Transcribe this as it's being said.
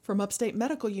From Upstate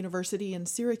Medical University in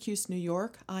Syracuse, New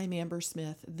York, I'm Amber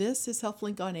Smith. This is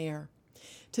HealthLink on Air.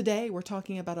 Today, we're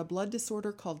talking about a blood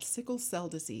disorder called sickle cell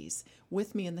disease.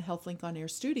 With me in the HealthLink on Air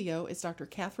studio is Dr.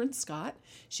 Kathryn Scott.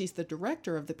 She's the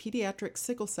director of the Pediatric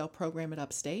Sickle Cell Program at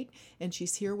Upstate, and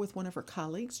she's here with one of her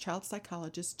colleagues, child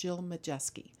psychologist Jill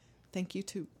Majeski. Thank you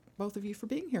to both of you for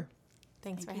being here.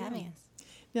 Thanks for having us.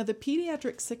 Now, the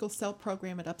Pediatric Sickle Cell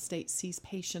Program at Upstate sees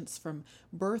patients from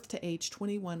birth to age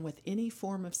 21 with any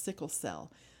form of sickle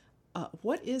cell.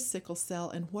 What is sickle cell,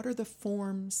 and what are the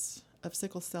forms of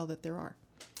sickle cell that there are?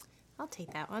 I'll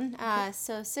take that one.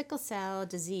 So sickle cell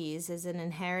disease is an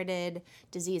inherited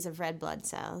disease of red blood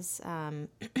cells.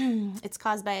 It's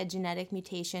caused by a genetic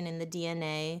mutation in the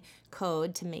DNA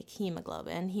code to make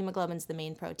hemoglobin. Hemoglobin is the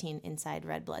main protein inside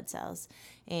red blood cells.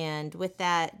 And with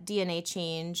that DNA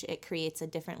change, it creates a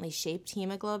differently shaped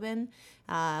hemoglobin,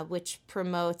 which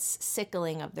promotes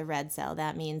sickling of the red cell.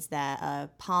 That means that a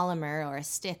polymer or a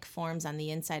stick forms on the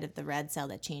inside of the red cell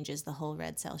that changes the whole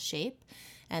red cell shape.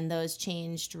 And those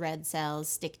changed red cells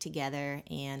stick together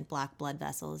and block blood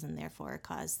vessels and therefore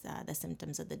cause the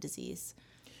symptoms of the disease.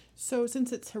 So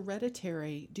since it's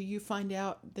hereditary, do you find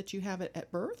out that you have it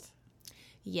at birth?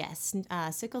 Yes.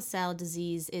 Sickle cell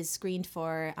disease is screened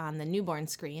for on the newborn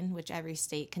screen, which every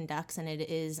state conducts, and it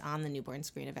is on the newborn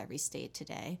screen of every state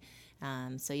today.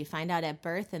 So you find out at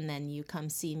birth, and then you come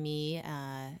see me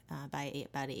by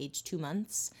about age 2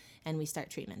 months, and we start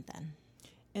treatment then.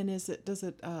 And does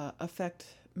it affect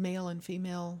male and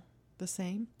female the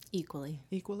same? Equally.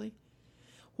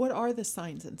 What are the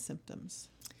signs and symptoms?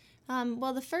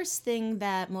 Well, the first thing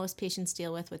that most patients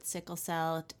deal with sickle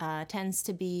cell tends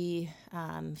to be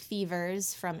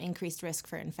fevers from increased risk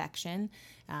for infection.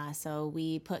 So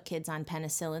we put kids on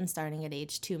penicillin starting at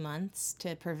age 2 months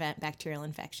to prevent bacterial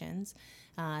infections.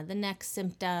 The next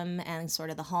symptom and sort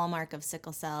of the hallmark of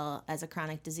sickle cell as a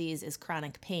chronic disease is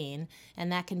chronic pain,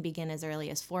 and that can begin as early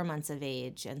as 4 months of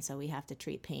age, and so we have to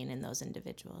treat pain in those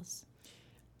individuals.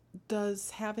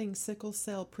 Does having sickle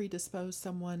cell predispose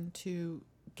someone to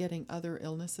getting other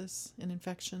illnesses and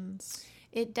infections?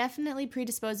 It definitely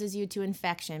predisposes you to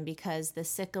infection because the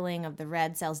sickling of the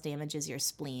red cells damages your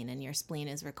spleen, and your spleen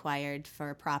is required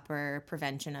for proper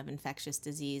prevention of infectious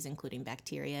disease, including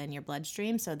bacteria in your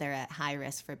bloodstream, so they're at high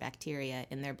risk for bacteria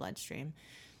in their bloodstream.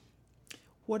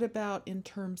 What about in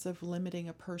terms of limiting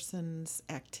a person's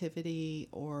activity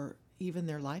or even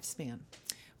their lifespan?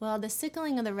 Well, the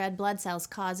sickling of the red blood cells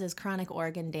causes chronic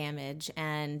organ damage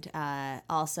and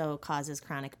also causes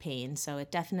chronic pain. So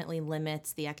it definitely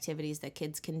limits the activities that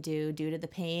kids can do due to the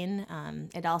pain.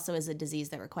 It also is a disease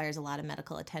that requires a lot of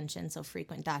medical attention, so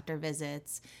frequent doctor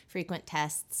visits, frequent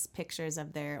tests, pictures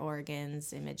of their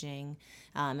organs, imaging,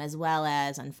 as well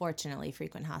as, unfortunately,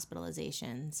 frequent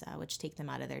hospitalizations, which take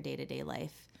them out of their day-to-day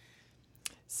life.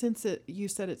 Since you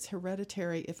said it's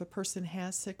hereditary, if a person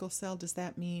has sickle cell, does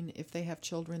that mean if they have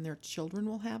children, their children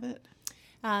will have it?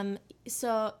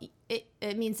 So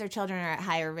it means their children are at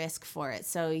higher risk for it.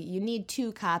 So you need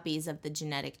 2 copies of the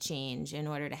genetic change in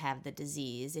order to have the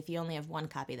disease. If you only have 1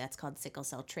 copy, that's called sickle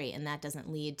cell trait, and that doesn't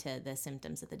lead to the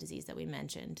symptoms of the disease that we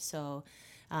mentioned. So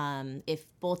if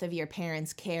both of your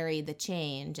parents carry the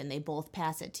change and they both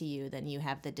pass it to you, then you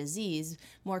have the disease.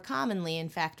 More commonly, in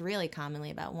fact, really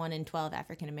commonly, about 1 in 12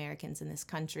 African Americans in this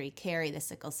country carry the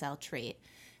sickle cell trait.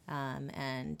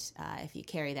 And if you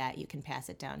carry that, you can pass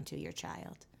it down to your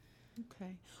child.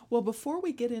 Okay. Well, before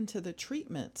we get into the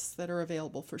treatments that are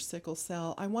available for sickle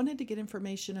cell, I wanted to get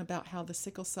information about how the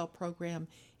sickle cell program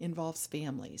involves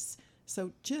families.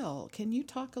 So, Jill, can you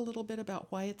talk a little bit about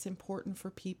why it's important for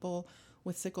people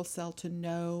with sickle cell to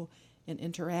know and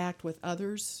interact with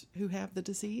others who have the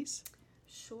disease?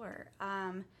 Sure.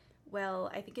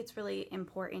 Well, I think it's really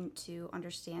important to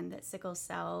understand that sickle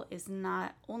cell is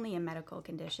not only a medical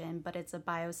condition, but it's a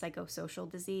biopsychosocial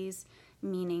disease,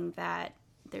 meaning that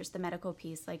there's the medical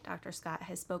piece like Dr. Scott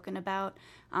has spoken about,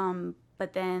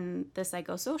 but then the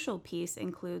psychosocial piece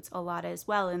includes a lot as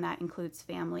well, and that includes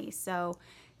family. So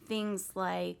things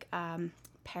like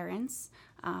parents,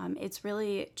 it's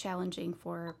really challenging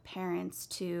for parents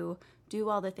to do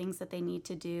all the things that they need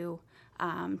to do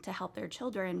to help their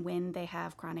children when they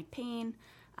have chronic pain,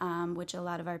 which a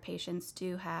lot of our patients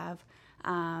do have,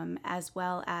 as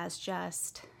well as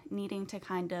just needing to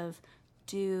kind of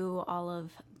do all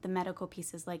of the medical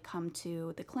pieces like come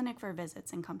to the clinic for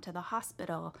visits and come to the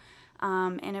hospital.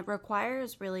 And it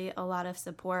requires really a lot of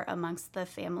support amongst the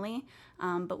family.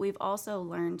 But we've also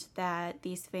learned that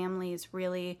these families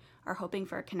really are hoping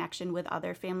for a connection with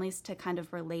other families to kind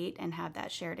of relate and have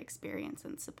that shared experience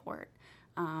and support.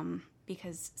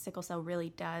 Because sickle cell really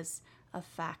does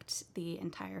affect the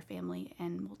entire family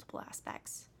in multiple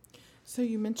aspects. So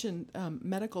you mentioned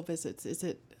medical visits. Is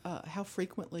it how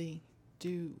frequently do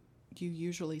you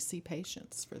usually see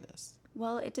patients for this?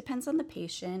 Well, it depends on the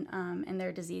patient and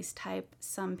their disease type.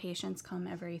 Some patients come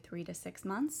every 3 to 6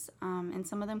 months, and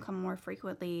some of them come more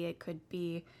frequently. It could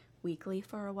be weekly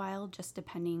for a while, just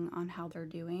depending on how they're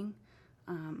doing.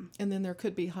 And then there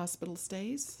could be hospital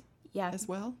stays as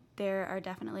well? There are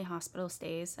definitely hospital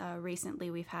stays.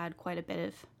 Recently, we've had quite a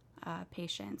bit of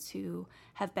patients who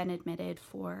have been admitted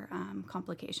for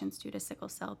complications due to sickle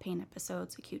cell pain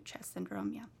episodes, acute chest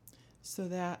syndrome, So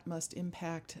that must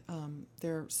impact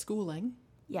their schooling.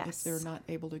 Yes. If they're not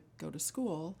able to go to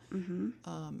school. Mm-hmm.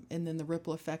 And then the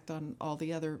ripple effect on all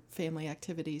the other family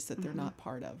activities that they're not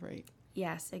part of, right?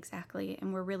 Yes, exactly.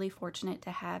 And we're really fortunate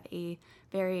to have a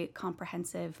very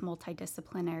comprehensive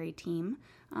multidisciplinary team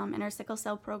in our sickle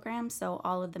cell program. So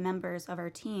all of the members of our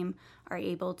team are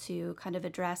able to kind of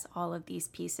address all of these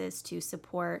pieces to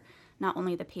support not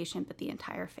only the patient, but the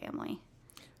entire family.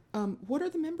 What are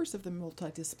the members of the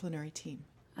multidisciplinary team?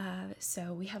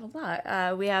 So we have a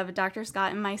lot. We have Dr.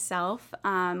 Scott and myself.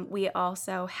 We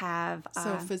also have...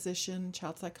 physician,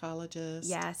 child psychologist.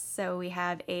 Yes. So we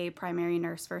have a primary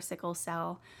nurse for sickle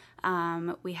cell.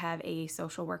 We have a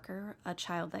social worker, a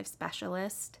child life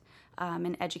specialist,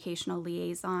 an educational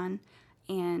liaison,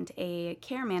 and a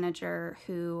care manager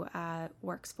who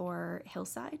works for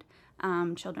Hillside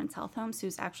Children's Health Homes,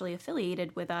 who's actually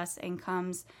affiliated with us and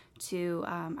comes to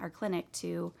our clinic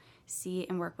to see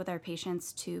and work with our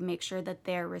patients to make sure that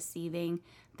they're receiving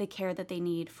the care that they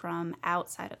need from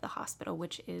outside of the hospital,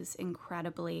 which is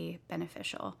incredibly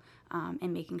beneficial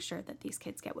in making sure that these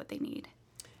kids get what they need.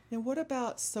 Now, what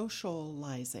about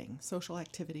socializing, social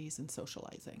activities and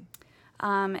socializing?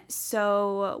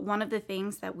 So one of the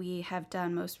things that we have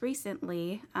done most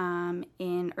recently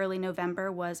in early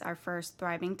November was our first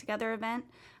Thriving Together event.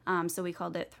 So we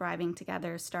called it Thriving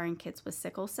Together, starring kids with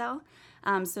sickle cell.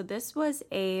 So this was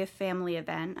a family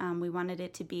event. We wanted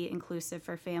it to be inclusive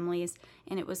for families,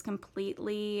 and it was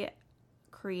completely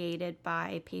created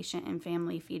by patient and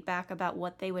family feedback about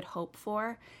what they would hope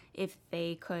for if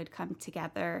they could come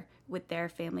together with their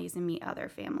families and meet other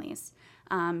families.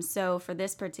 So for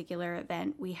this particular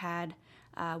event, we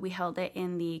held it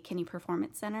in the Kinney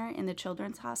Performance Center in the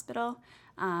Children's Hospital,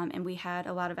 and we had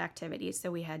a lot of activities.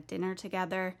 So we had dinner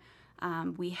together,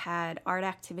 we had art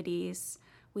activities,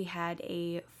 we had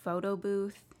a photo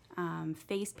booth,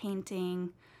 face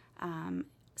painting,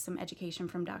 some education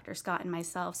from Dr. Scott and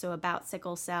myself, so about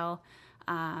sickle cell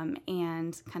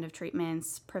and kind of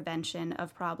treatments, prevention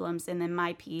of problems. And then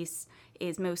my piece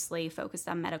is mostly focused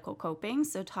on medical coping,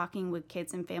 so talking with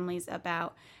kids and families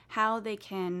about how they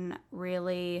can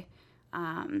really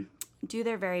do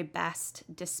their very best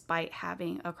despite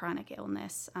having a chronic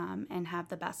illness and have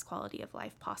the best quality of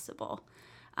life possible.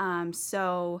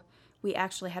 So we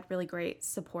actually had really great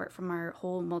support from our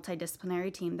whole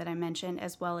multidisciplinary team that I mentioned,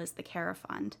 as well as the Cara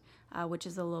Fund, which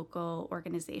is a local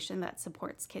organization that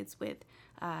supports kids with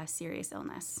serious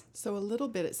illness. So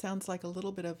it sounds like a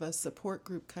little bit of a support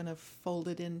group kind of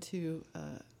folded into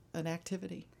an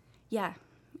activity. Yeah,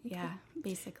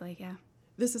 basically, yeah.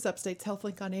 This is Upstate's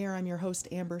HealthLink on Air. I'm your host,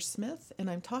 Amber Smith, and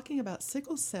I'm talking about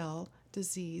sickle cell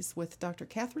disease with Dr.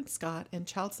 Kathryn Scott and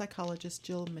child psychologist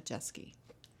Jill Majeski.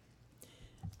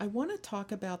 I want to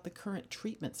talk about the current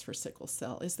treatments for sickle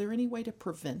cell. Is there any way to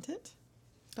prevent it,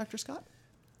 Dr. Scott?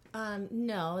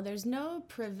 No, there's no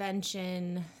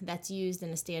prevention that's used in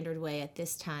a standard way at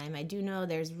this time. I do know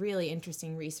there's really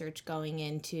interesting research going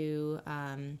into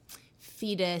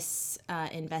fetus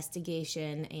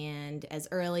investigation, and as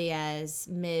early as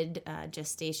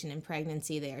mid-gestation and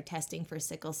pregnancy, they are testing for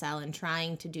sickle cell and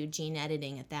trying to do gene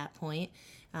editing at that point.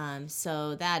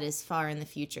 So that is far in the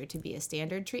future to be a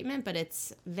standard treatment, but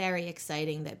it's very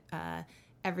exciting that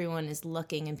everyone is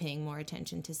looking and paying more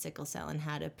attention to sickle cell and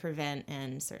how to prevent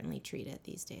and certainly treat it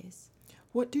these days.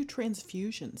 What do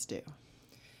transfusions do?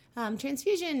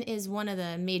 Transfusion is one of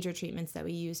the major treatments that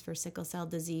we use for sickle cell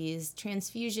disease.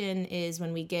 Transfusion is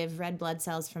when we give red blood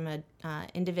cells from an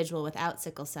individual without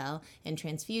sickle cell and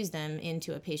transfuse them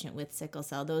into a patient with sickle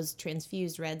cell. Those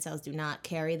transfused red cells do not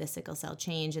carry the sickle cell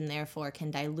change and therefore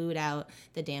can dilute out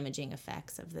the damaging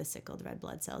effects of the sickled red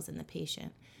blood cells in the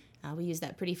patient. We use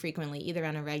that pretty frequently, either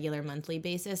on a regular monthly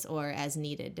basis or as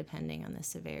needed, depending on the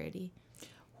severity.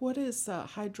 What is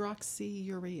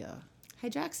hydroxyurea?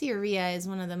 Hydroxyurea is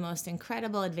one of the most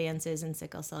incredible advances in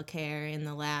sickle cell care in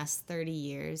the last 30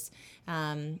 years.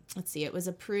 It was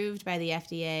approved by the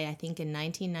FDA, I think, in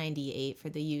 1998 for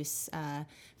the use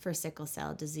for sickle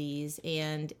cell disease.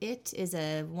 And it is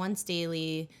a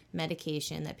once-daily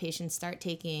medication that patients start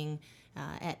taking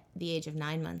at the age of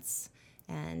 9 months.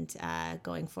 and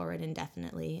going forward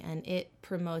indefinitely. And it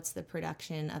promotes the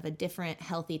production of a different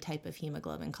healthy type of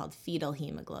hemoglobin called fetal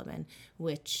hemoglobin,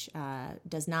 which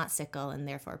does not sickle and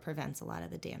therefore prevents a lot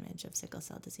of the damage of sickle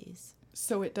cell disease.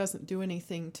 So it doesn't do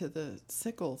anything to the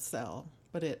sickle cell,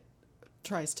 but it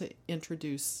tries to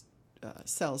introduce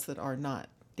cells that are not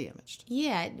damaged.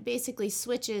 Yeah, it basically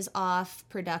switches off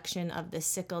production of the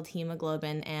sickled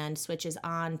hemoglobin and switches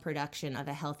on production of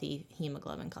a healthy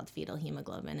hemoglobin called fetal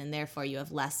hemoglobin, and therefore you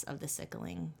have less of the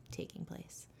sickling taking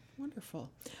place.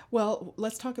 Wonderful. Well,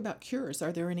 let's talk about cures.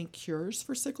 Are there any cures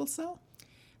for sickle cell?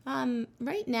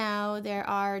 Right now, there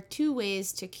are two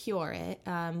ways to cure it.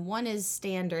 One is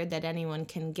standard that anyone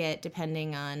can get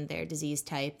depending on their disease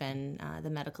type and the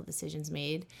medical decisions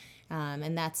made.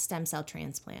 And that's stem cell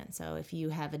transplant. So if you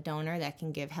have a donor that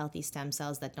can give healthy stem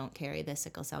cells that don't carry the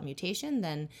sickle cell mutation,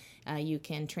 then you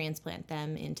can transplant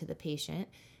them into the patient.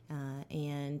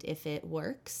 And if it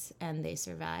works and they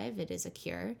survive, it is a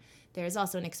cure. There's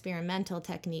also an experimental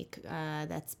technique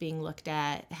that's being looked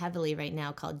at heavily right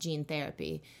now called gene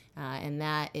therapy. And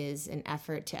that is an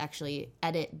effort to actually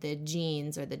edit the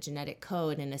genes or the genetic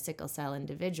code in a sickle cell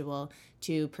individual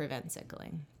to prevent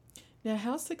sickling. Now,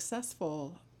 how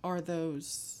successful are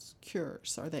those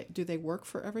cures? Do they work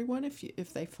for everyone?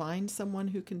 If they find someone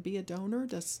who can be a donor,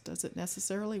 does it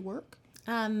necessarily work?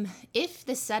 If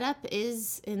the setup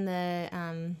is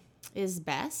is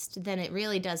best, then it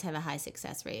really does have a high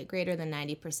success rate. Greater than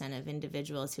 90% of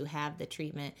individuals who have the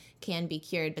treatment can be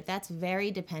cured, but that's very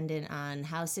dependent on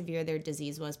how severe their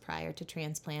disease was prior to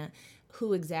transplant,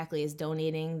 who exactly is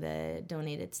donating the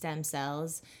donated stem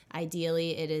cells.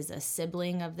 Ideally, it is a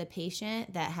sibling of the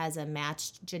patient that has a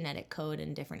matched genetic code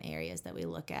in different areas that we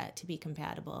look at to be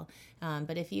compatible.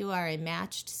 But if you are a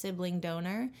matched sibling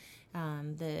donor,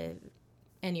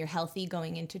 and you're healthy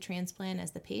going into transplant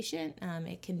as the patient,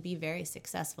 it can be very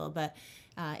successful. But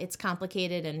it's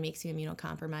complicated and makes you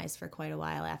immunocompromised for quite a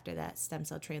while after that stem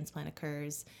cell transplant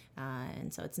occurs.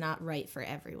 And so it's not right for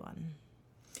everyone.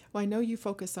 Well, I know you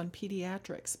focus on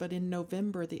pediatrics, but in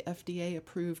November, the FDA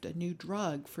approved a new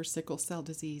drug for sickle cell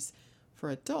disease for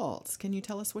adults. Can you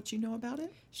tell us what you know about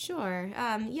it? Sure.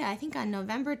 I think on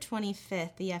November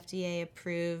 25th, the FDA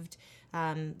approved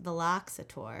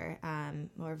Veloxator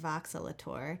or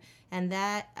Voxelotor, and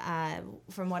that,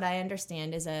 from what I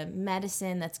understand, is a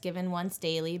medicine that's given once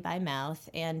daily by mouth,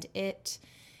 and it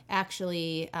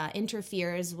actually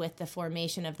interferes with the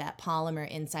formation of that polymer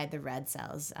inside the red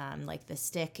cells, like the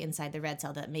stick inside the red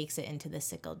cell that makes it into the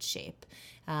sickled shape,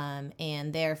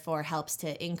 and therefore helps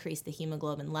to increase the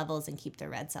hemoglobin levels and keep the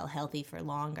red cell healthy for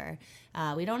longer.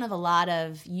 We don't have a lot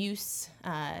of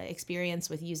experience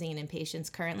with using it in patients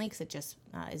currently because it just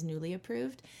is newly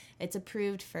approved. It's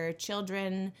approved for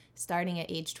children starting at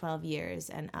age 12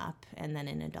 years and up, and then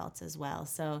in adults as well.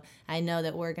 So I know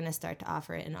that we're going to start to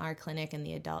offer it in our clinic, and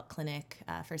the adult clinic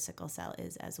for sickle cell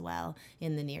is as well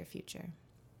in the near future.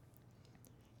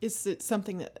 Is it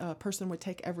something that a person would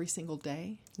take every single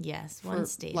day? Yes,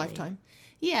 once daily. Lifetime?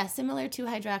 Yeah, similar to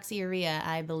hydroxyurea,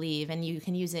 I believe, and you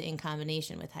can use it in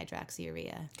combination with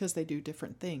hydroxyurea. Because they do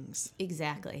different things.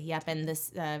 Exactly, yep, and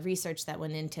this research that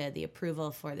went into the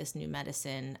approval for this new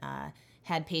medicine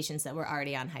had patients that were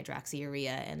already on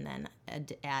hydroxyurea and then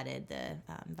added the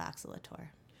Voxelotor.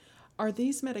 Are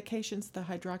these medications, the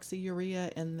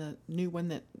hydroxyurea and the new one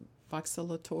that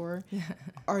Voxelotor,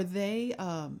 are they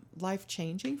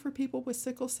life-changing for people with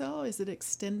sickle cell? Is it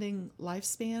extending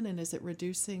lifespan, and is it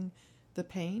reducing the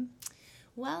pain?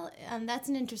 Well, that's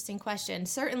an interesting question.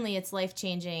 Certainly it's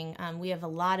life-changing. We have a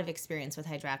lot of experience with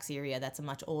hydroxyurea. That's a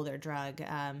much older drug,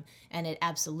 and it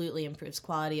absolutely improves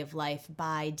quality of life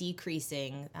by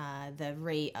decreasing the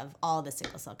rate of all the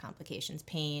sickle cell complications: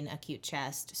 pain, acute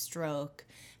chest, stroke,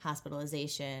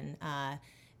 hospitalization.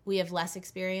 We have less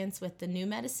experience with the new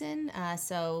medicine,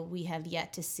 so we have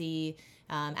yet to see,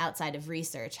 outside of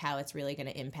research, how it's really going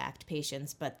to impact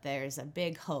patients, but there's a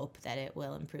big hope that it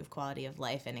will improve quality of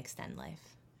life and extend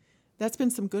life. That's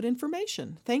been some good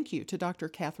information. Thank you to Dr.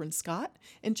 Kathryn Scott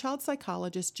and child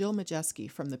psychologist Jill Majeski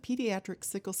from the Pediatric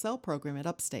Sickle Cell Program at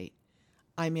Upstate.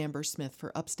 I'm Amber Smith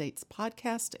for Upstate's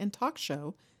podcast and talk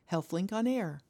show, HealthLink on Air.